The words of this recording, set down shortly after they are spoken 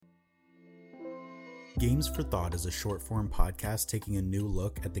Games for Thought is a short-form podcast taking a new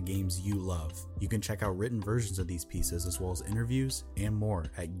look at the games you love. You can check out written versions of these pieces as well as interviews and more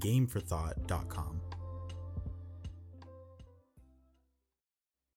at gameforthought.com.